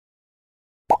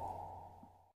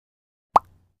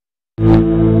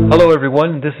Hello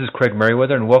everyone, this is Craig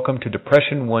Merriweather and welcome to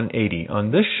Depression 180.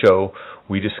 On this show,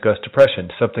 we discuss depression,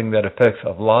 something that affects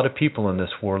a lot of people in this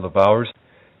world of ours.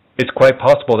 It's quite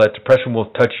possible that depression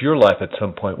will touch your life at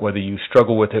some point, whether you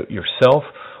struggle with it yourself,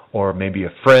 or maybe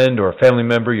a friend or a family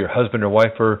member, your husband or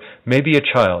wife, or maybe a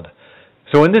child.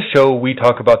 So in this show, we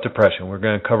talk about depression. We're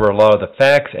going to cover a lot of the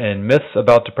facts and myths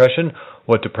about depression,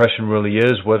 what depression really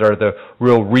is, what are the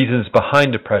real reasons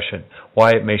behind depression, why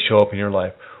it may show up in your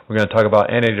life. We're going to talk about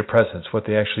antidepressants, what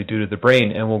they actually do to the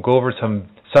brain, and we'll go over some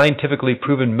scientifically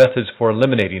proven methods for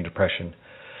eliminating depression.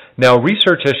 Now,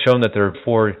 research has shown that there are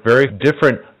 4 very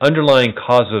different underlying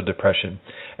causes of depression.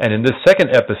 And in this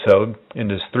second episode, in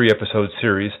this 3-episode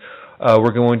series,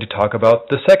 we're going to talk about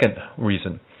the second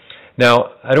reason.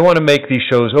 Now, I don't want to make these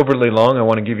shows overly long. I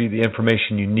want to give you the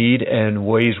information you need and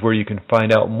ways where you can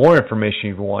find out more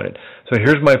information if you want it. So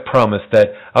here's my promise that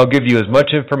I'll give you as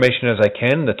much information as I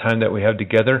can in the time that we have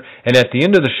together. And at the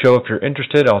end of the show, if you're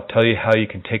interested, I'll tell you how you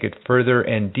can take it further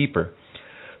and deeper.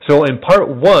 So in part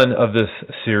 1 of this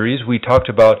series, we talked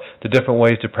about the different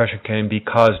ways depression can be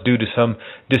caused due to some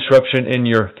disruption in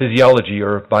your physiology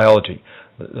or biology.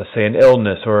 Let's say an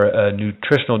illness or a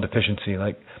nutritional deficiency,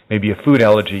 like maybe a food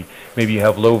allergy, maybe you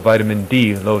have low vitamin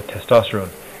D, low testosterone.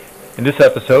 In this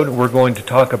episode, we're going to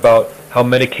talk about how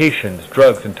medications,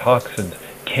 drugs, and toxins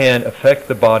can affect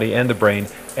the body and the brain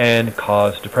and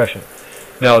cause depression.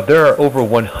 Now, there are over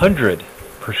 100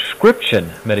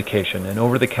 prescription medication and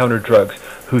over-the-counter drugs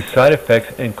whose side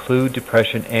effects include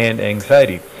depression and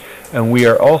anxiety. And we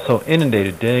are also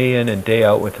inundated day in and day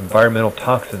out with environmental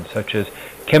toxins such as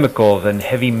chemicals and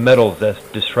heavy metals that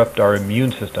disrupt our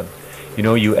immune system. You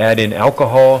know, you add in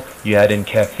alcohol, you add in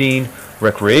caffeine,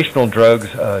 recreational drugs,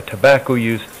 tobacco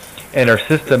use, and our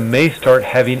system may start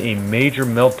having a major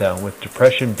meltdown, with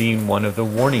depression being one of the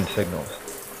warning signals.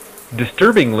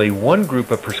 Disturbingly, one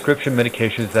group of prescription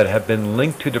medications that have been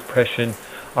linked to depression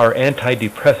are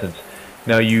antidepressants.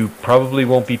 Now, you probably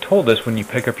won't be told this when you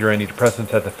pick up your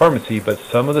antidepressants at the pharmacy, but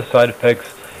some of the side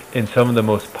effects in some of the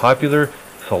most popular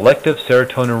selective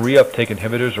serotonin reuptake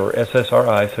inhibitors, or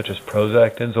SSRIs, such as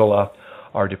Prozac and Zoloft,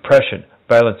 are depression,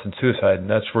 violence, and suicide. And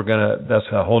that's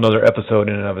a whole other episode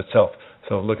in and of itself.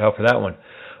 So look out for that one.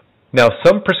 Now,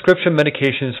 some prescription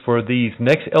medications for these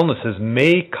next illnesses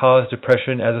may cause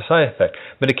depression as a side effect.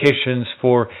 Medications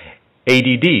for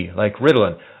ADD, like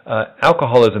Ritalin,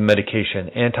 alcoholism medication,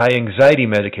 anti-anxiety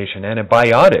medication,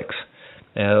 antibiotics,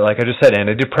 like I just said,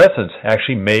 antidepressants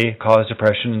actually may cause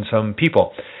depression in some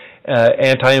people.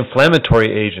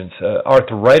 Anti-inflammatory agents,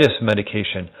 arthritis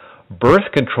medication,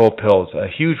 birth control pills, a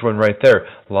huge one right there.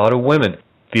 A lot of women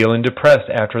feeling depressed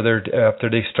after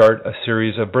they start a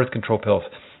series of birth control pills.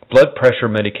 Blood pressure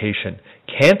medication,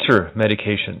 cancer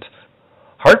medications,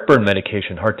 heartburn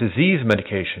medication, heart disease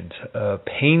medications,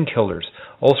 painkillers,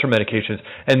 ulcer medications.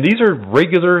 And these are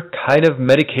regular kind of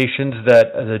medications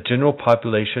that the general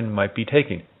population might be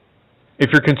taking. If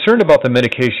you're concerned about the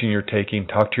medication you're taking,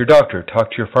 talk to your doctor,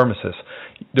 talk to your pharmacist.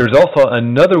 There's also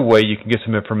another way you can get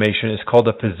some information. It's called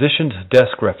a physician's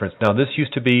desk reference. Now, this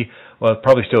used to be, well, it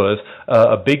probably still is,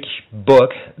 a big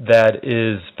book that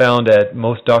is found at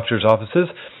most doctors' offices.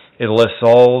 It lists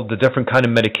all the different kind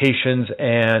of medications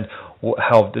and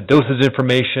how the dosage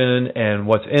information and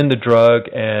what's in the drug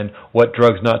and what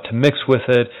drugs not to mix with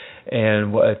it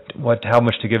and how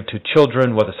much to give to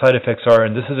children, what the side effects are.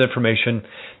 And this is information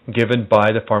given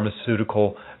by the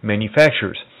pharmaceutical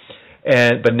manufacturers.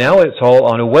 But now it's all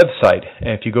on a website. And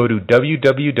if you go to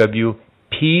www.pdr.net,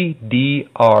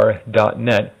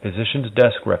 Physician's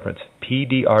Desk Reference,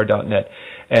 pdr.net,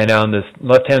 and on this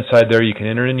left-hand side there, you can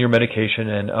enter in your medication,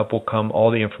 and up will come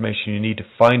all the information you need to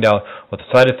find out what the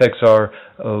side effects are,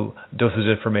 dosage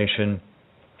information,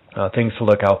 things to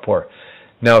look out for.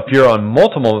 Now, if you're on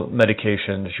multiple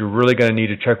medications, you're really going to need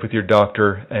to check with your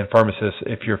doctor and pharmacist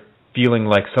if you're feeling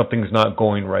like something's not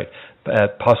going right.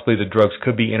 Possibly the drugs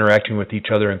could be interacting with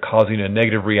each other and causing a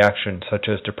negative reaction, such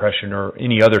as depression or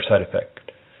any other side effect.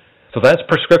 So that's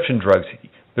prescription drugs.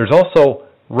 There's also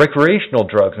recreational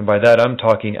drugs, and by that I'm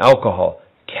talking alcohol,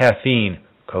 caffeine,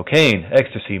 cocaine,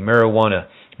 ecstasy, marijuana,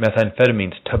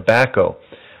 methamphetamines, tobacco.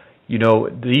 You know,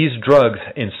 these drugs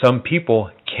in some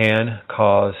people can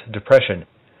cause depression.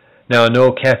 Now, I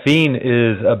know caffeine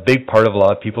is a big part of a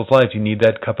lot of people's lives. You need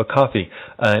that cup of coffee.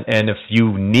 And if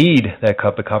you need that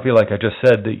cup of coffee, like I just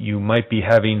said, that you might be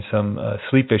having some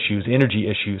sleep issues, energy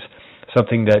issues,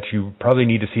 something that you probably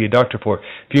need to see a doctor for.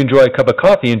 If you enjoy a cup of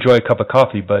coffee, enjoy a cup of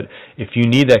coffee. But if you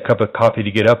need that cup of coffee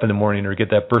to get up in the morning or get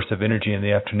that burst of energy in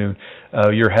the afternoon,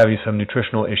 you're having some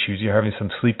nutritional issues, you're having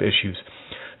some sleep issues.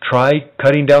 Try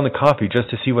cutting down the coffee just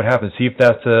to see what happens. See if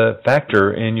that's a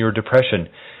factor in your depression.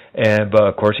 But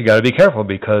of course, you got to be careful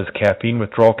because caffeine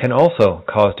withdrawal can also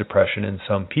cause depression in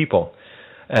some people.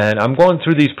 And I'm going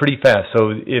through these pretty fast,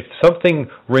 so if something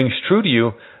rings true to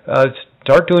you,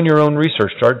 start doing your own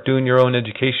research, start doing your own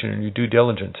education and your due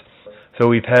diligence. So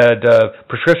we've had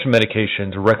prescription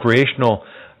medications, recreational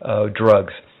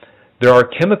drugs. There are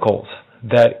chemicals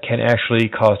that can actually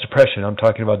cause depression. I'm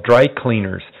talking about dry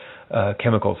cleaners,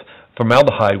 chemicals,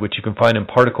 formaldehyde, which you can find in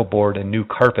particle board and new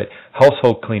carpet,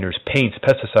 household cleaners, paints,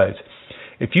 pesticides.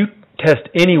 If you test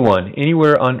anyone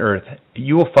anywhere on Earth,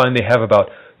 you will find they have about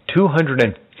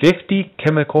 250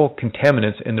 chemical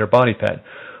contaminants in their body fat,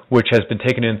 which has been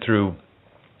taken in through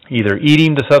either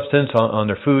eating the substance on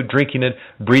their food, drinking it,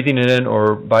 breathing it in,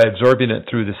 or by absorbing it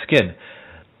through the skin.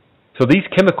 So these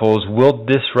chemicals will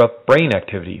disrupt brain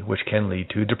activity, which can lead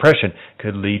to depression,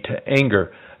 could lead to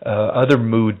anger, other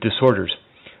mood disorders.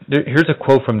 Here's a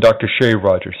quote from Dr. Sherry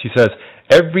Rogers. She says,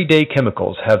 "Everyday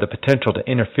chemicals have the potential to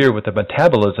interfere with the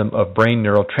metabolism of brain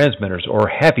neurotransmitters, or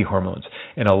happy hormones,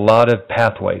 in a lot of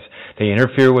pathways. They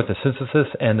interfere with the synthesis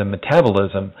and the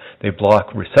metabolism. They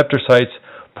block receptor sites,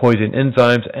 poison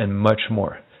enzymes, and much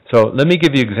more." So let me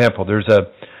give you an example. There's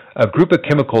a group of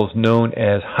chemicals known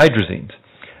as hydrazines.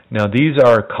 Now, these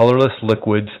are colorless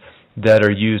liquids that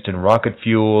are used in rocket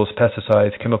fuels,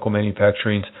 pesticides, chemical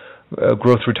manufacturing,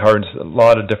 growth retardants, a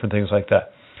lot of different things like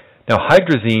that. Now,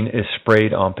 hydrazine is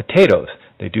sprayed on potatoes.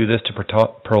 They do this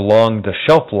to prolong the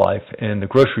shelf life in the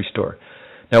grocery store.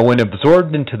 Now, when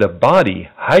absorbed into the body,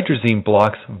 hydrazine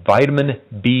blocks vitamin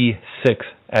B6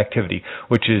 activity,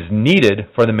 which is needed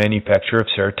for the manufacture of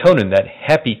serotonin, that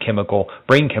happy chemical,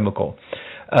 brain chemical.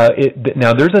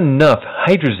 Now, there's enough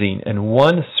hydrazine in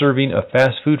one serving of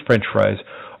fast food French fries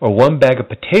or one bag of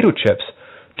potato chips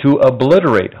to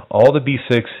obliterate all the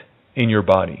B6 in your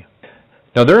body.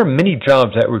 Now, there are many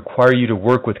jobs that require you to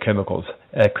work with chemicals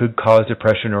that could cause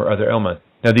depression or other ailments.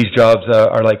 Now, these jobs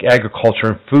are like agriculture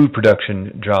and food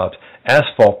production jobs,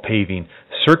 asphalt paving,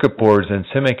 circuit boards and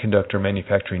semiconductor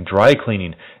manufacturing, dry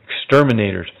cleaning,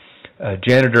 exterminators,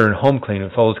 janitor and home cleaning,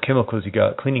 with all those chemicals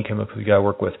cleaning chemicals you got to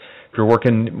work with. If you're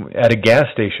working at a gas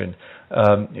station,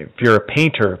 if you're a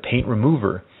painter, paint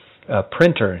remover,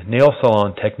 printer, nail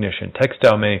salon technician,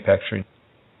 textile manufacturing.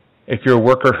 If you're a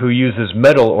worker who uses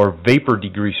metal or vapor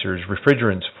degreasers,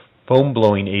 refrigerants, foam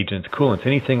blowing agents, coolants,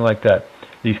 anything like that,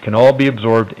 these can all be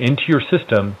absorbed into your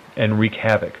system and wreak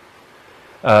havoc.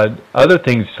 Other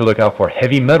things to look out for: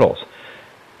 heavy metals,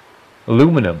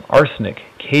 aluminum, arsenic,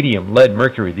 cadmium, lead,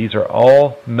 mercury. These are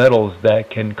all metals that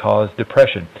can cause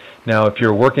depression. Now, if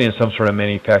you're working in some sort of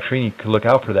manufacturing, you can look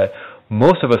out for that.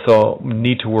 Most of us all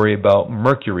need to worry about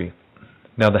mercury.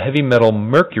 Now, the heavy metal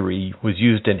mercury was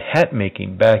used in hat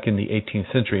making back in the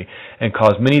 18th century and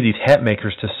caused many of these hat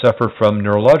makers to suffer from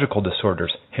neurological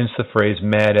disorders, hence the phrase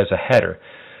 "mad as a hatter."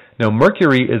 Now,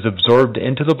 mercury is absorbed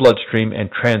into the bloodstream and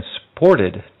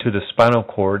transported to the spinal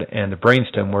cord and the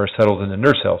brainstem, where it settles in the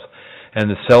nerve cells. And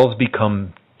the cells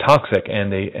become toxic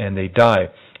and they die,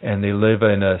 and they live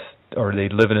in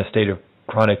a state of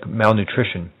chronic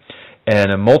malnutrition.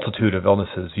 And a multitude of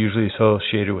illnesses, usually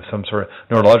associated with some sort of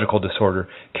neurological disorder,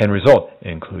 can result,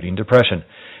 including depression.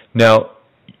 Now,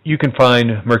 you can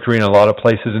find mercury in a lot of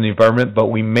places in the environment, but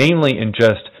we mainly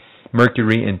ingest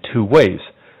mercury in two ways.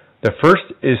 The first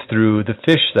is through the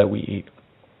fish that we eat.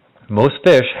 Most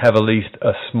fish have at least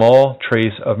a small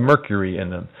trace of mercury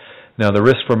in them. Now, the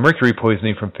risk for mercury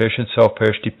poisoning from fish and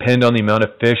shellfish depend on the amount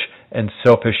of fish and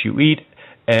shellfish you eat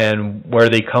and where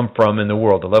they come from in the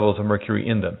world, the levels of mercury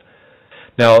in them.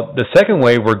 Now, the second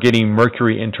way we're getting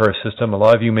mercury into our system, a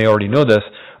lot of you may already know this,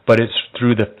 but it's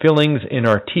through the fillings in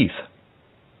our teeth.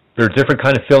 There are different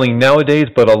kinds of filling nowadays,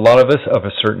 but a lot of us of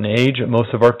a certain age,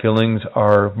 most of our fillings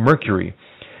are mercury.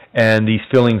 And these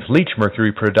fillings leach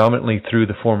mercury predominantly through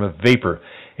the form of vapor,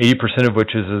 80% of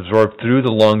which is absorbed through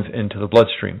the lungs into the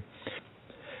bloodstream.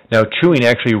 Now, chewing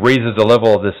actually raises the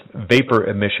level of this vapor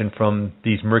emission from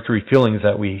these mercury fillings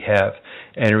that we have,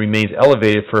 and it remains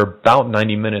elevated for about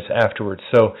 90 minutes afterwards.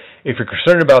 So if you're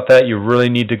concerned about that, you really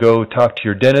need to go talk to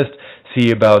your dentist,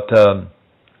 see about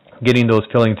getting those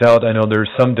fillings out. I know there's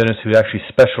some dentists who actually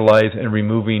specialize in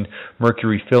removing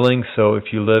mercury fillings, so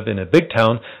if you live in a big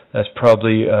town, there's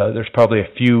probably a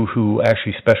few who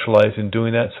actually specialize in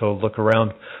doing that, so look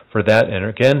around for that. And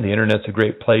again, the Internet's a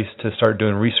great place to start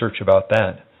doing research about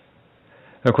that.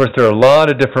 And of course, there are a lot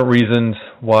of different reasons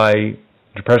why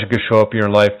depression could show up in your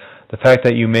life. The fact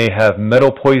that you may have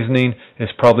metal poisoning is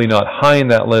probably not high in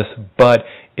that list, but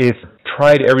if you've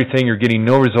tried everything, you're getting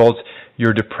no results,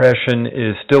 your depression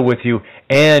is still with you,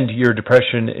 and your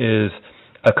depression is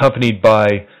accompanied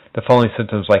by the following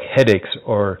symptoms like headaches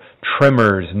or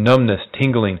tremors, numbness,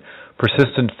 tingling,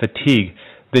 persistent fatigue,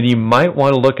 then you might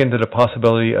want to look into the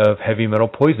possibility of heavy metal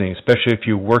poisoning, especially if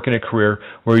you work in a career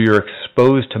where you're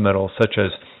exposed to metals, such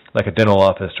as like a dental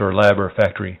office or a lab or a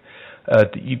factory.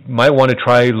 You might want to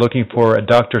try looking for a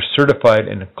doctor certified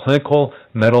in clinical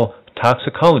metal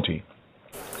toxicology.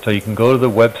 So you can go to the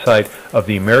website of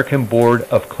the American Board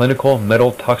of Clinical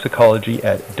Metal Toxicology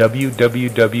at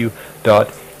www.abcmt.org.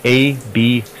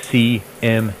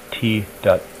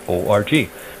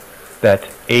 That's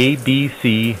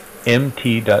abcmt.org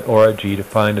to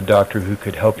find a doctor who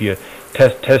could help you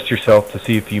test yourself to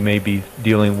see if you may be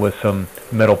dealing with some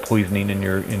metal poisoning in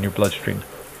your bloodstream.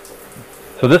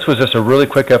 So this was just a really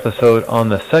quick episode on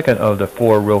the second of the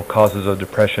 4 real causes of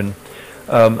depression.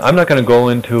 I'm not going to go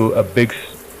into a big,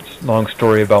 long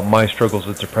story about my struggles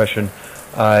with depression.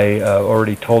 I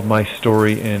already told my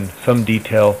story in some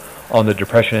detail on the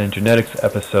depression and genetics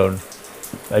episode.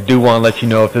 I do want to let you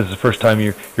know, if this is the first time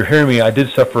you're hearing me, I did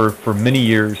suffer for many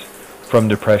years from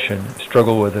depression,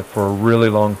 struggled with it for a really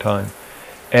long time.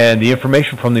 And the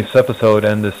information from this episode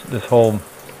and this whole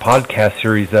podcast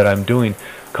series that I'm doing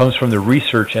comes from the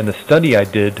research and the study I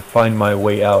did to find my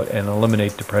way out and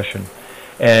eliminate depression.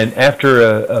 And after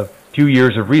a few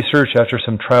years of research, after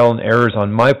some trial and errors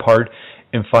on my part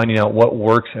in finding out what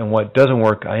works and what doesn't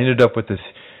work, I ended up with this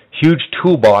huge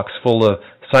toolbox full of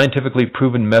scientifically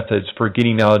proven methods for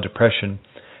getting out of depression.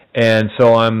 And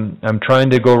so I'm trying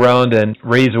to go around and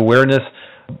raise awareness,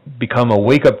 become a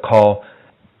wake-up call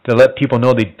to let people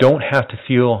know they don't have to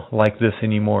feel like this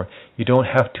anymore. You don't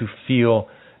have to feel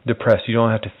depressed. You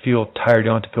don't have to feel tired.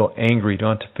 You don't have to feel angry. You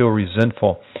don't have to feel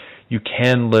resentful. You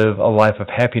can live a life of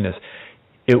happiness.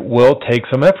 It will take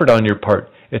some effort on your part.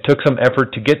 It took some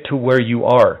effort to get to where you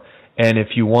are. And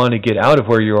if you want to get out of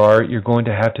where you are, you're going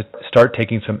to have to start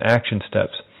taking some action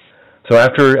steps. So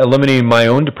after eliminating my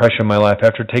own depression in my life,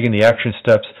 after taking the action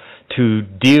steps to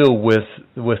deal with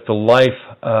the life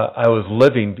I was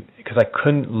living, because I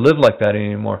couldn't live like that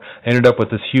anymore, I ended up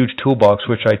with this huge toolbox,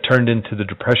 which I turned into the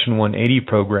Depression 180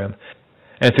 program.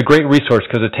 And it's a great resource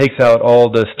because it takes out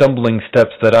all the stumbling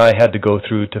steps that I had to go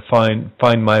through to find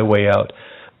my way out.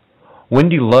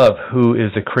 Wendy Love, who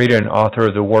is the creator and author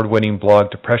of the award-winning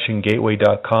blog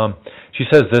DepressionGateway.com, she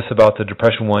says this about the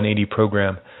Depression 180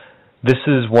 program. This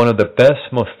is one of the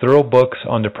best, most thorough books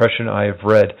on depression I have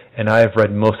read, and I have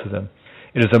read most of them.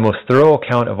 It is the most thorough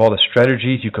account of all the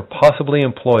strategies you could possibly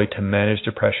employ to manage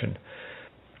depression.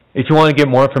 If you want to get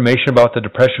more information about the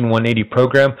Depression 180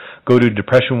 program, go to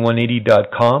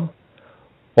Depression180.com.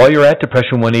 While you're at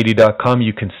Depression180.com,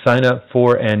 you can sign up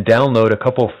for and download a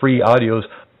couple of free audios.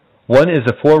 One is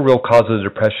the 4 real causes of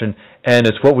depression, and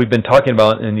it's what we've been talking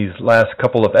about in these last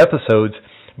couple of episodes,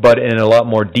 but in a lot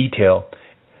more detail.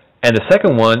 And the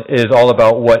second one is all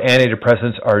about what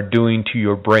antidepressants are doing to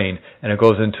your brain, and it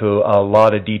goes into a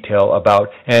lot of detail about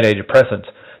antidepressants.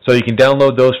 So you can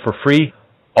download those for free.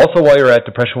 Also, while you're at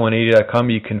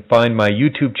Depression180.com, you can find my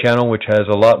YouTube channel, which has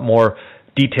a lot more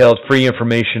detailed free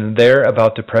information there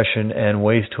about depression and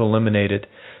ways to eliminate it.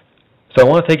 So I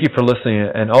want to thank you for listening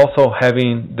and also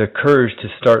having the courage to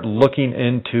start looking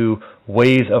into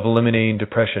ways of eliminating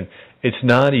depression. It's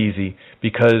not easy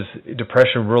because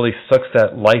depression really sucks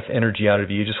that life energy out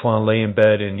of you. You just want to lay in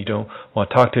bed and you don't want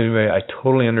to talk to anybody. I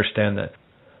totally understand that.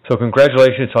 So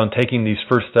congratulations on taking these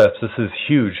first steps. This is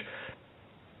huge.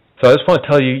 So I just want to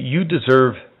tell you, you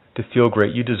deserve to feel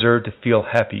great. You deserve to feel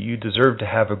happy. You deserve to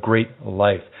have a great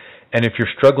life. And if you're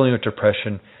struggling with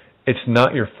depression, it's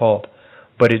not your fault.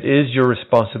 But it is your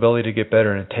responsibility to get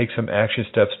better and take some action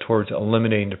steps towards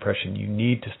eliminating depression. You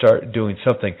need to start doing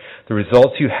something. The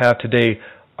results you have today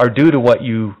are due to what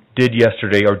you did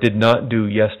yesterday or did not do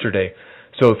yesterday.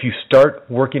 So if you start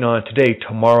working on it today,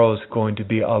 tomorrow is going to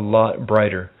be a lot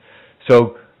brighter.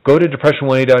 So go to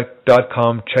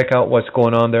Depression180.com, check out what's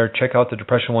going on there, check out the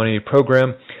Depression 180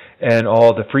 program and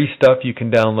all the free stuff you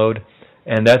can download.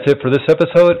 And that's it for this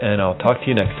episode, and I'll talk to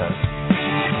you next time.